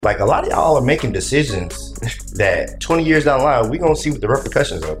Like a lot of y'all are making decisions that 20 years down the line, we're going to see what the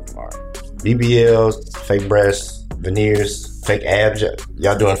repercussions of them are. BBLs, fake breasts, veneers, fake abs.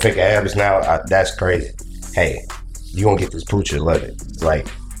 Y'all doing fake abs now? That's crazy. Hey, you going to get this pooch, you love it. Like,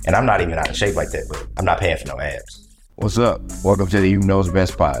 and I'm not even out of shape like that, but I'm not paying for no abs. What's up? Welcome to the You Know's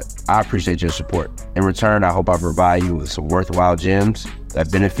Best Pod. I appreciate your support. In return, I hope I provide you with some worthwhile gems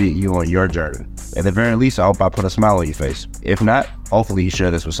that benefit you on your journey. At the very least, I hope I put a smile on your face. If not, hopefully you share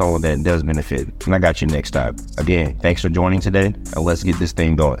this with someone that does benefit. And I got you next time. Again, thanks for joining today, and let's get this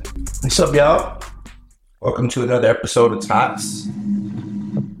thing going. What's up, y'all? Welcome to another episode of T.O.T.S,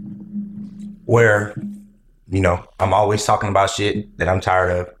 where, I'm always talking about shit that I'm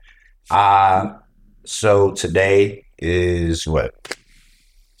tired of. So today is what?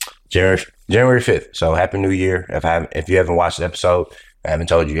 January 5th. So Happy New Year. If you haven't watched the episode, I haven't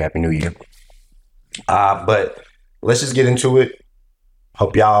told you Happy New Year. But let's just get into it.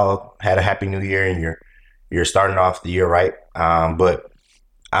 Hope y'all had a Happy New Year and you're starting off the year right. But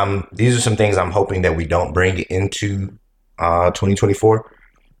these are some things I'm hoping that we don't bring into 2024.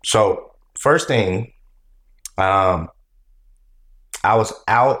 So first thing, I was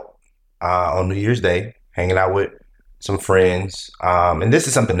out on New Year's Day hanging out with some friends. And this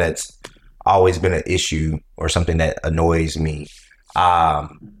is something that's always been an issue or something that annoys me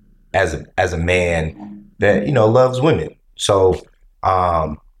as a man that, loves women. So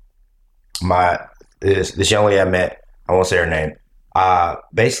this young lady I met, I won't say her name,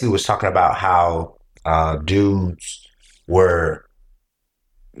 basically was talking about how dudes were,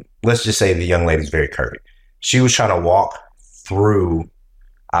 let's just say the young lady's very curvy. She was trying to walk through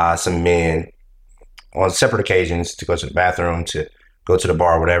some men on separate occasions to go to the bathroom, to go to the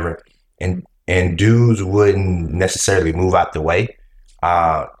bar, whatever. And dudes wouldn't necessarily move out the way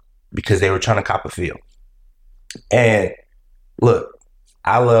because they were trying to cop a feel. And look,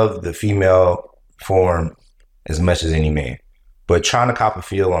 I love the female form as much as any man, but trying to cop a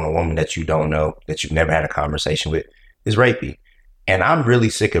feel on a woman that you don't know, that you've never had a conversation with, is rapey. And I'm really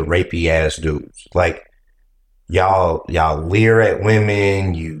sick of rapey ass dudes. Like, y'all leer at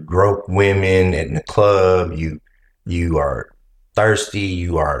women, you grope women in the club, you are thirsty,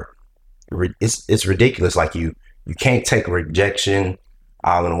 it's ridiculous. Like you can't take rejection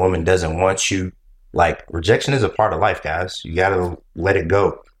when a woman doesn't want you. Like, rejection is a part of life, guys. You gotta let it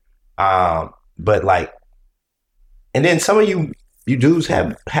go. But like, and then some of you dudes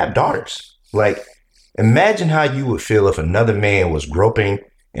have daughters. Like, imagine how you would feel if another man was groping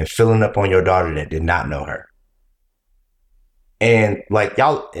and filling up on your daughter that did not know her. And like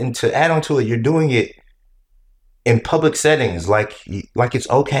y'all, and to add on to it, you're doing it in public settings, like it's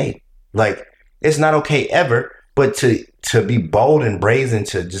okay. Like, it's not okay ever, but to be bold and brazen,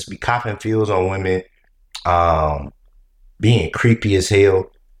 to just be copping feels on women, being creepy as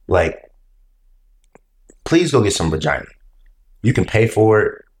hell. Like, please go get some vagina. You can pay for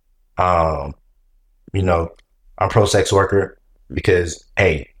it. I'm pro sex worker because,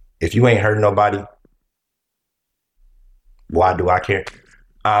 hey, if you ain't hurting nobody, why do I care?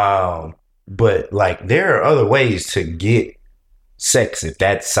 But like, there are other ways to get sex if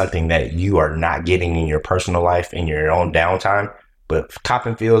that's something that you are not getting in your personal life, in your own downtime. But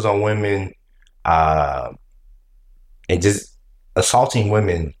copping feels on women, and just assaulting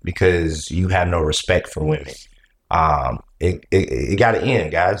women because you have no respect for women, it got to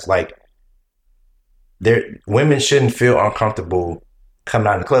end, guys. Like, women shouldn't feel uncomfortable coming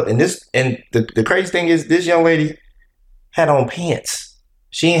out of the club. And the crazy thing is, this young lady had on pants.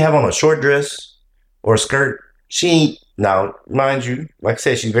 She didn't have on a short dress or a skirt. Now, mind you, like I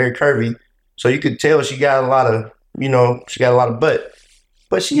said, she's very curvy, so you could tell she got a lot of butt.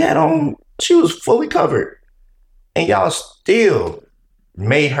 But she was fully covered. And y'all still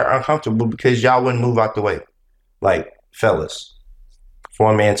made her uncomfortable because y'all wouldn't move out the way. Like, fellas, from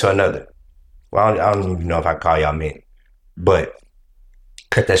one man to another. Well, I don't even know if I call y'all men, but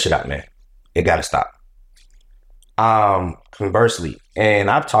cut that shit out, man. It gotta stop. Conversely, and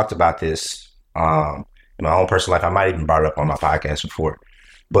I've talked about this in my own personal life, I might even brought it up on my podcast before,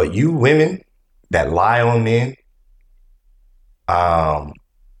 but you women that lie on men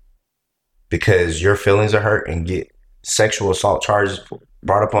because your feelings are hurt and get sexual assault charges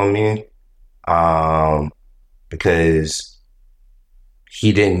brought up on men because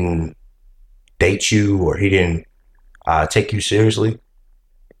he didn't date you or he didn't take you seriously,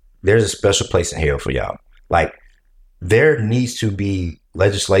 there's a special place in hell for y'all. Like, there needs to be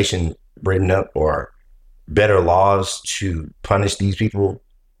legislation written up or better laws to punish these people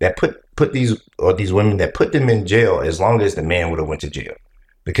that put these women, that put them in jail as long as the man would have went to jail.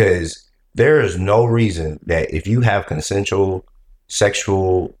 Because there is no reason that if you have consensual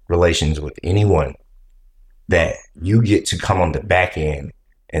sexual relations with anyone, that you get to come on the back end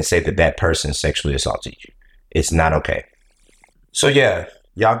and say that that person sexually assaulted you. It's not okay. So yeah,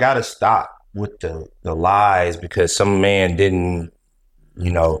 y'all gotta stop with the lies because some man didn't,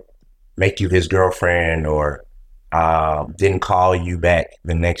 make you his girlfriend, or didn't call you back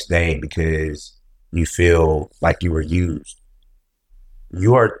the next day because you feel like you were used.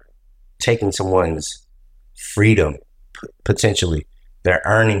 You are taking someone's freedom, potentially their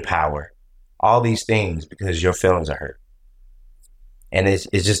earning power, all these things because your feelings are hurt. And it's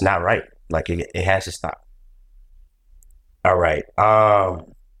just not right. Like it has to stop. All right.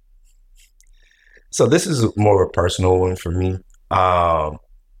 So this is more of a personal one for me.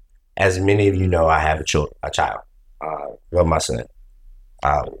 As many of you know, I have a child. Love my son.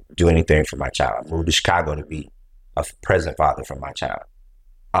 I'll do anything for my child. I moved to Chicago to be a present father for my child.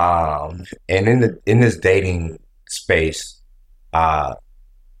 And in this dating space,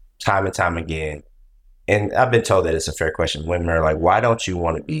 time and time again, and I've been told that it's a fair question. Women are like, "Why don't you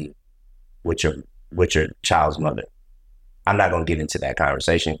want to be with your child's mother?" I'm not going to get into that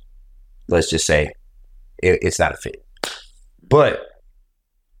conversation. Let's just say it's not a fit. But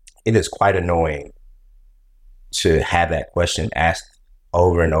it is quite annoying to have that question asked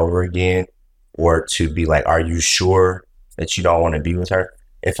over and over again, or to be like, "Are you sure that you don't want to be with her?"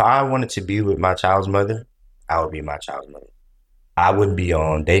 If I wanted to be with my child's mother, I would be my child's mother. I wouldn't be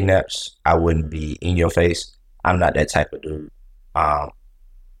on dating apps. I wouldn't be in your face. I'm not that type of dude.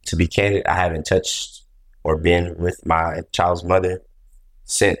 To be candid, I haven't touched or been with my child's mother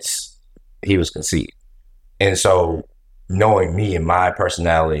since he was conceived. And so knowing me and my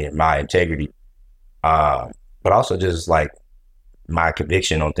personality and my integrity, but also just like my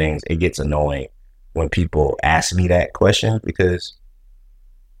conviction on things, it gets annoying when people ask me that question because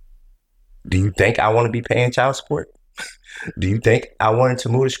do you think I want to be paying child support? Do you think I wanted to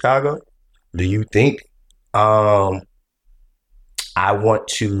move to Chicago? Do you think I want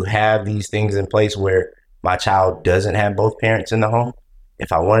to have these things in place where my child doesn't have both parents in the home?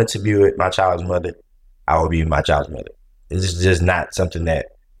 If I wanted to be with my child's mother, I would be with my child's mother. It's just not something that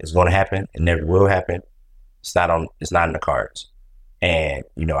is going to happen. It never will happen. It's not in the cards. And,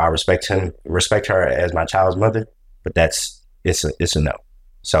 I respect her as my child's mother, but it's a no.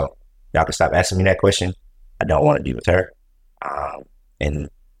 So y'all can stop asking me that question. I don't want to be with her. And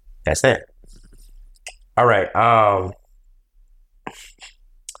that's that. All right.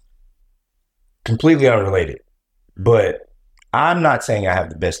 Completely unrelated, but I'm not saying I have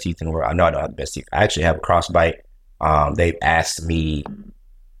the best teeth in the world. I know I don't have the best teeth. I actually have a crossbite. They've asked me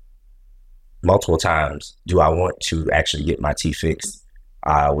multiple times, do I want to actually get my teeth fixed,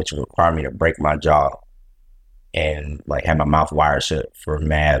 which would require me to break my jaw and like have my mouth wired shut for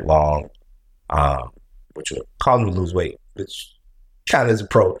mad long, which would cause me to lose weight, which kind of is a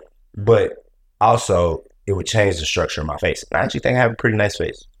pro, but also it would change the structure of my face. And I actually think I have a pretty nice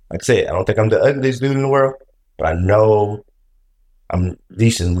face. Like I said, I don't think I'm the ugliest dude in the world, but I know I'm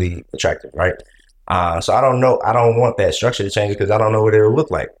decently attractive, right? So I don't know. I don't want that structure to change because I don't know what it will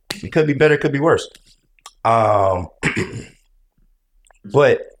look like. It could be better, it could be worse. But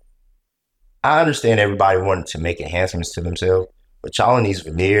I understand everybody wanted to make enhancements to themselves, but y'all in these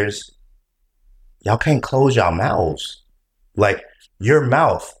veneers, y'all can't close y'all mouths. Like your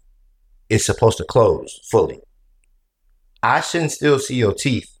mouth is supposed to close fully. I shouldn't still see your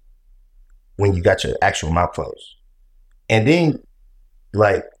teeth when you got your actual mouth closed. And then,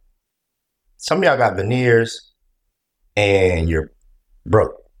 like, some of y'all got veneers and you're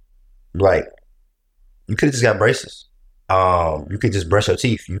broke. Like, you could have just got braces. You could just brush your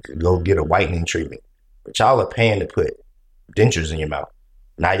teeth. You could go get a whitening treatment. But y'all are paying to put dentures in your mouth.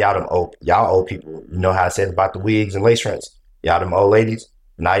 Now y'all old people, you know how I said about the wigs and lace fronts. Y'all them old ladies.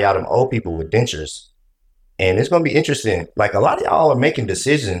 Now y'all them old people with dentures. And it's going to be interesting. Like, a lot of y'all are making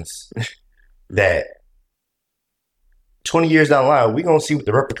decisions that 20 years down the line, we're going to see what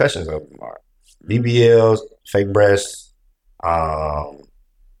the repercussions of them are. BBLs, fake breasts, all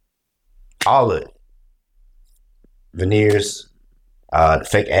of it. Veneers,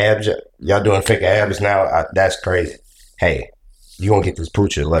 fake abs. Y'all doing fake abs now? That's crazy. Hey, you going to get this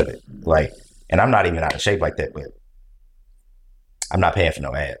poocher, love it. Like, and I'm not even out of shape like that, but I'm not paying for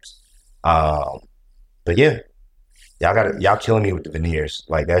no abs. But yeah, y'all killing me with the veneers.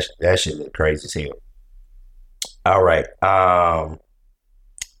 Like that shit look crazy as hell. All right.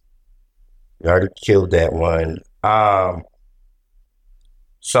 We already killed that one.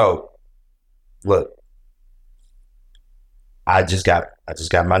 So look, I just got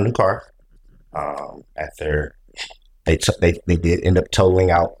my new car. After they did end up totaling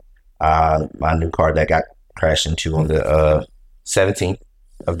out my new car that got crashed into on the 17th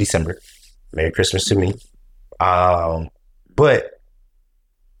of December. Merry Christmas to me. But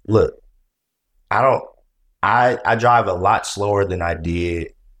look, I drive a lot slower than I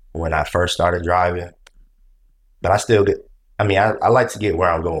did when I first started driving, but I like to get where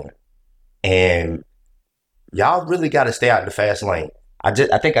I'm going. And y'all really got to stay out in the fast lane. I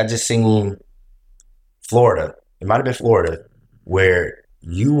think I just seen Florida. It might have been Florida, where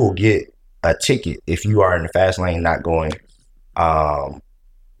you will get a ticket if you are in the fast lane not going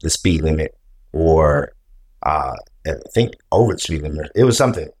the speed limit, or I think over the speed limit. It was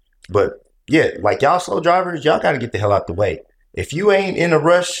something. But yeah, like y'all slow drivers, y'all got to get the hell out the way. If you ain't in a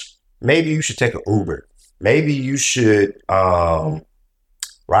rush, maybe you should take an Uber. Maybe you should ride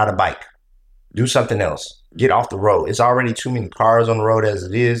a bike. Do something else. Get off the road. It's already too many cars on the road as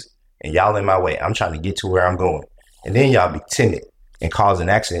it is, and y'all in my way. I'm trying to get to where I'm going. And then y'all be timid and causing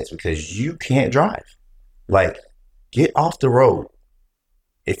accidents because you can't drive. Like, get off the road.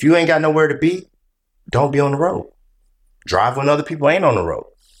 If you ain't got nowhere to be, don't be on the road. Drive when other people ain't on the road.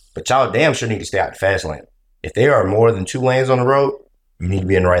 But y'all damn sure need to stay out the fast lane. If there are more than 2 lanes on the road, you need to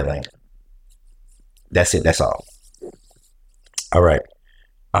be in the right lane. That's it. That's all. All right.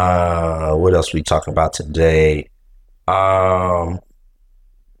 What else we talking about today? We're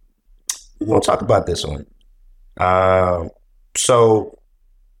gonna talk about this one. So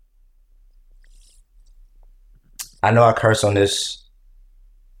I know I curse on this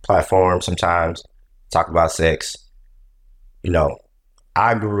platform sometimes, talk about sex. You know,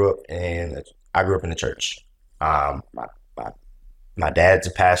 I grew up in the church. My dad's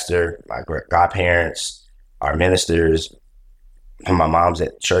a pastor. My godparents are ministers. And my mom's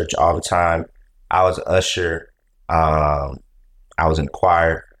at church all the time. I was an usher. I was in the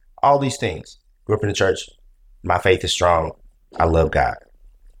choir. All these things. Grew up in the church. My faith is strong. I love God.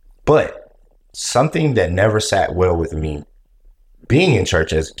 But something that never sat well with me being in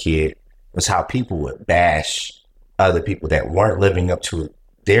church as a kid was how people would bash other people that weren't living up to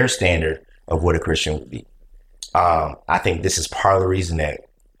their standard of what a Christian would be. I think this is part of the reason that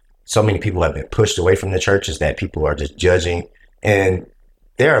so many people have been pushed away from the church, is that people are just judging. And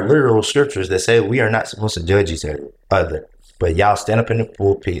there are literal scriptures that say we are not supposed to judge each other. But y'all stand up in the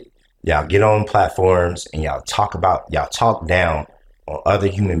pulpit, y'all get on platforms, and y'all talk down on other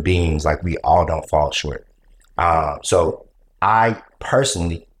human beings like we all don't fall short. So I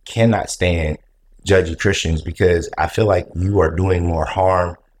personally cannot stand judgy Christians, because I feel like you are doing more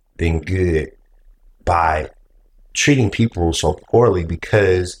harm than good by treating people so poorly,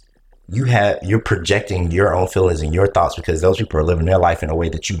 because you're projecting your own feelings and your thoughts, because those people are living their life in a way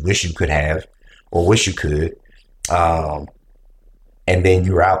that you wish you could have or wish you could. And then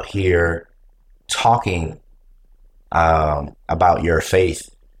you're out here talking about your faith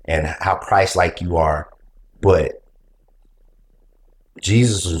and how Christ-like you are, but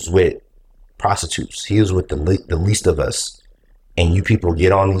Jesus was with prostitutes. He was with the least of us. And you people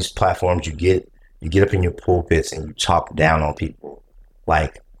get on these platforms, you get up in your pulpits and you talk down on people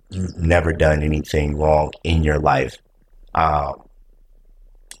like you've never done anything wrong in your life. And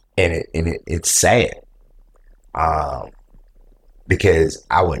it's sad. Because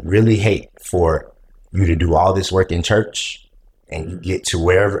I would really hate for you to do all this work in church and you get to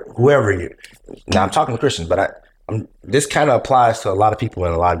whoever you. Now I'm talking to Christians, but this kind of applies to a lot of people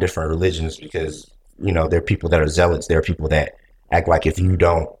in a lot of different religions, because there are people that are zealots. There are people that act like if you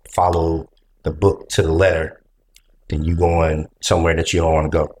don't follow the book to the letter, then you going somewhere that you don't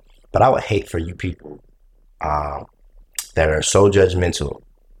want to go. But I would hate for you people that are so judgmental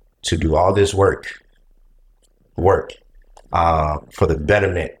to do all this work for the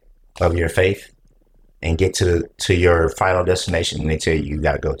betterment of your faith and get to your final destination, and they tell you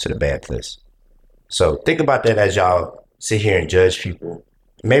got to go to the bad place. So think about that as y'all sit here and judge people.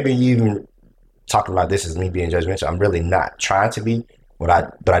 Maybe you even talking about this as me being judgmental. I'm really not trying to be, but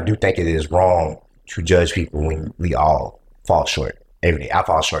I do think it is wrong to judge people when we all fall short every day. I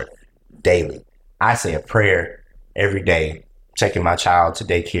fall short daily. I say a prayer every day, taking my child to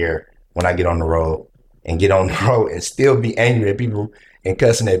daycare when I get on the road, and still be angry at people and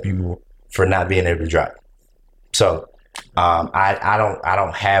cussing at people for not being able to drive. So I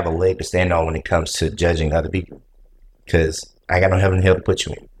don't have a leg to stand on when it comes to judging other people, because I got no heaven and hell to put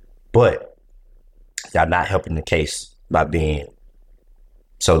you in. But y'all not helping the case by being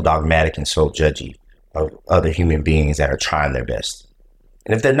so dogmatic and so judgy of other human beings that are trying their best.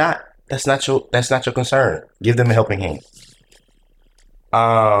 And if they're not, that's not your concern. Give them a helping hand.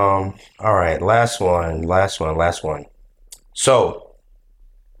 All right, last one. So,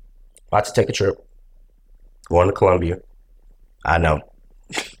 about to take a trip, going to Colombia. I know.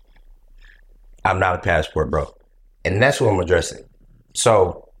 I'm not a passport bro. And that's what I'm addressing.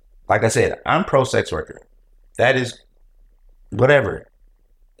 So, like I said, I'm pro sex worker. That is whatever.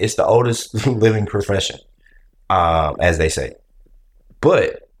 It's the oldest living profession, as they say.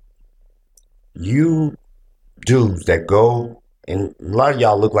 But you dudes that go, and a lot of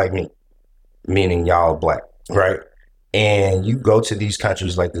y'all look like me, meaning y'all black, right? And you go to these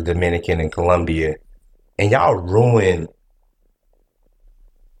countries like the Dominican and Colombia, and y'all ruin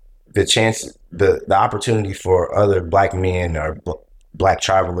the chance, the opportunity for other black men or black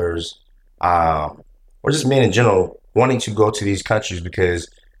travelers, or just men in general, wanting to go to these countries because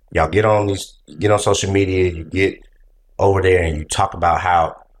y'all get on social media, you get over there and you talk about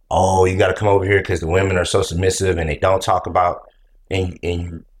how, oh, you got to come over here because the women are so submissive and they don't talk about, and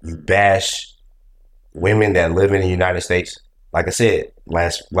you bash women that live in the United States. Like I said,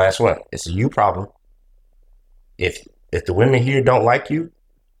 last one, it's a you problem. If the women here don't like you,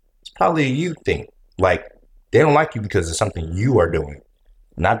 it's probably a you thing. Like, they don't like you because of something you are doing,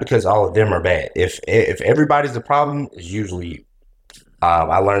 not because all of them are bad. If everybody's the problem, it's usually you.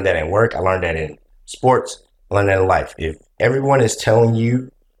 I learned that in work. I learned that in sports. I learned that in life. If everyone is telling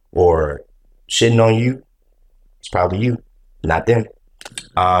you or shitting on you, it's probably you, not them.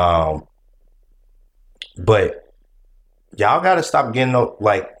 But y'all gotta stop getting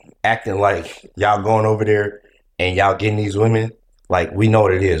like acting like y'all going over there and y'all getting these women. Like, we know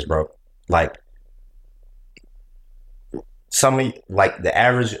what it is, bro. Like, some of like the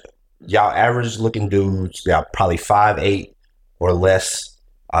average, y'all average looking dudes, y'all probably 5'8" or less.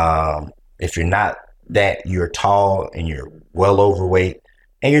 If you're not that, you're tall and you're well overweight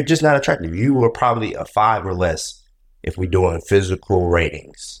and you're just not attractive. You are probably a 5 or less if we're doing physical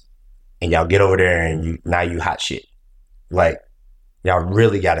ratings. And y'all get over there and now you hot shit. Like, y'all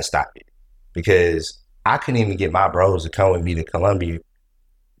really got to stop it, because I couldn't even get my bros to come with me to Colombia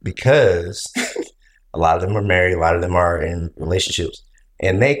because a lot of them are married, a lot of them are in relationships,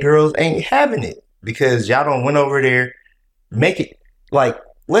 and they girls ain't having it because y'all don't went over there. Make it like,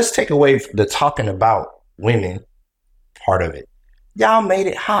 let's take away the talking about women part of it. Y'all made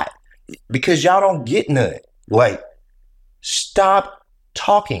it hot because y'all don't get none. Like, stop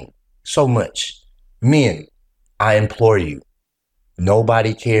talking so much. Men, I implore you,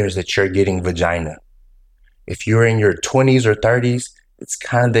 nobody cares that you're getting vagina. If you're in your 20s or 30s, it's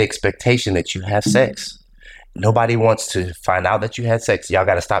kind of the expectation that you have sex. Nobody wants to find out that you had sex. Y'all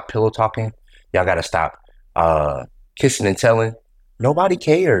got to stop pillow talking. Y'all got to stop kissing and telling. Nobody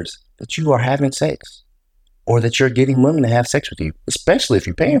cares that you are having sex or that you're getting women to have sex with you, especially if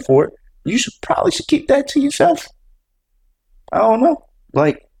you're paying for it. You probably should keep that to yourself. I don't know.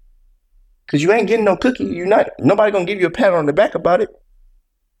 Like, because you ain't getting no cookie. Nobody going to give you a pat on the back about it.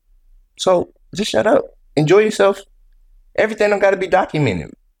 So just shut up. Enjoy yourself. Everything don't got to be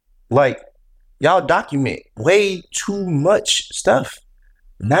documented. Like, y'all document way too much stuff.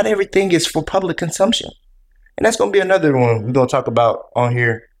 Not everything is for public consumption. And that's going to be another one we're going to talk about on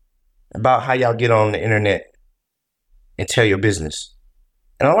here, about how y'all get on the internet and tell your business.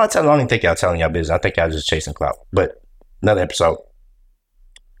 And a lot of times I don't even think y'all telling y'all business. I think y'all just chasing clout. But another episode.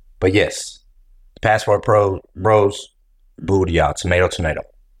 But yes, Passport Bros, boo to y'all. Tomato.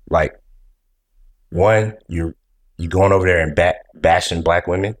 Like, one, you going over there and bashing black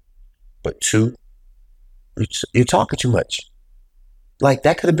women. But two, you're talking too much. Like,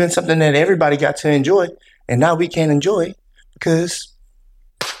 that could have been something that everybody got to enjoy, and now we can't enjoy because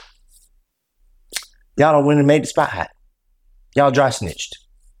y'all don't win and made the spot hot. Y'all dry snitched.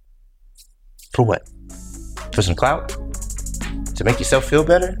 For what? For some clout? To make yourself feel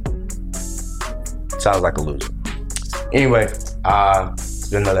better? Sounds like a loser. Anyway, it's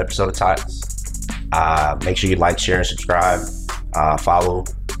been another episode of T.O.T.S. Make sure you like, share, and subscribe. Follow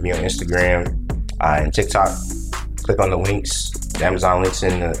me on Instagram and TikTok. Click on the links, the Amazon links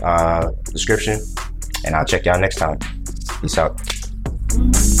in the description, and I'll check y'all next time. Peace out.